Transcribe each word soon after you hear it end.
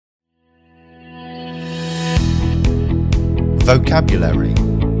Vocabulary.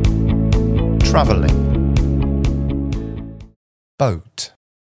 Travelling. Boat.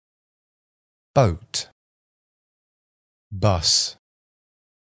 Boat. Bus.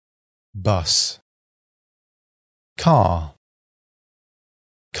 Bus. Car.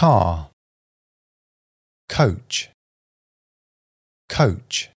 Car. Coach.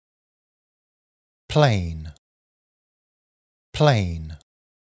 Coach. Plane. Plane.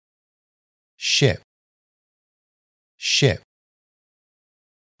 Ship. Ship.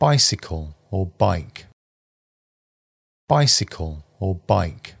 Bicycle or bike. Bicycle or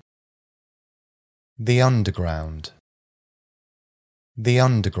bike. The underground. The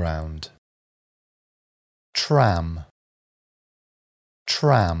underground. Tram.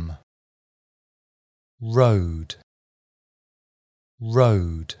 Tram. Road.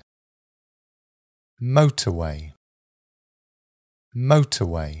 Road. Motorway.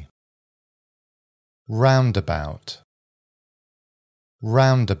 Motorway. Roundabout.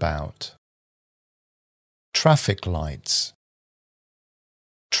 Roundabout. Traffic lights.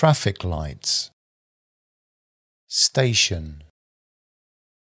 Traffic lights. Station.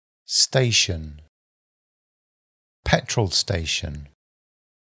 Station. Petrol station.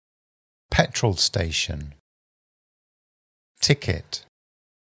 Petrol station. Ticket.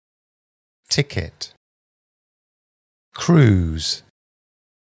 Ticket. Cruise.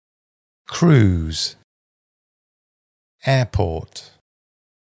 Cruise. Airport.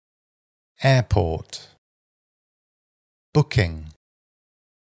 Airport. Booking.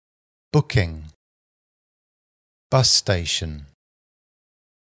 Booking. Bus station.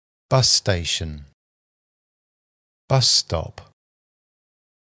 Bus station. Bus stop.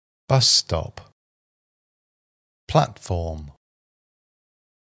 Bus stop. Platform.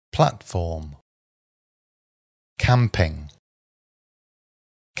 Platform. Camping.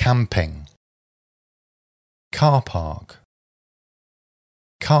 Camping. Car park.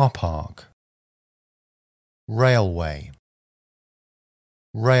 Car park. Railway.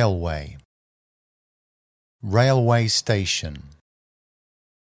 Railway. Railway station.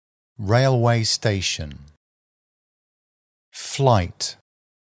 Railway station. Flight.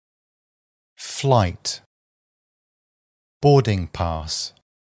 Flight. Boarding pass.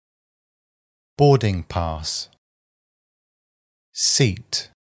 Boarding pass. Seat.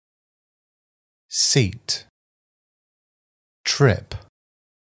 Seat. Trip.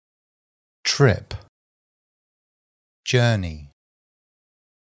 Trip. Journey.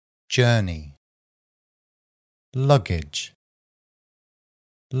 Journey. Luggage.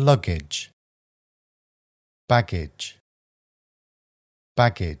 Luggage. Baggage.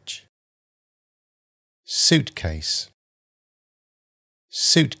 Baggage. Suitcase.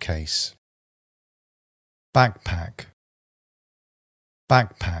 Suitcase. Backpack.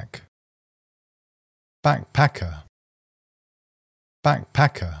 Backpack. Backpacker.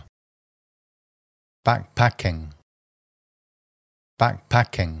 Backpacker. Backpacking.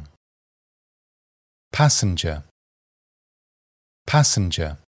 Backpacking. Passenger.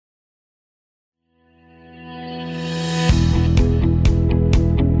 Passenger.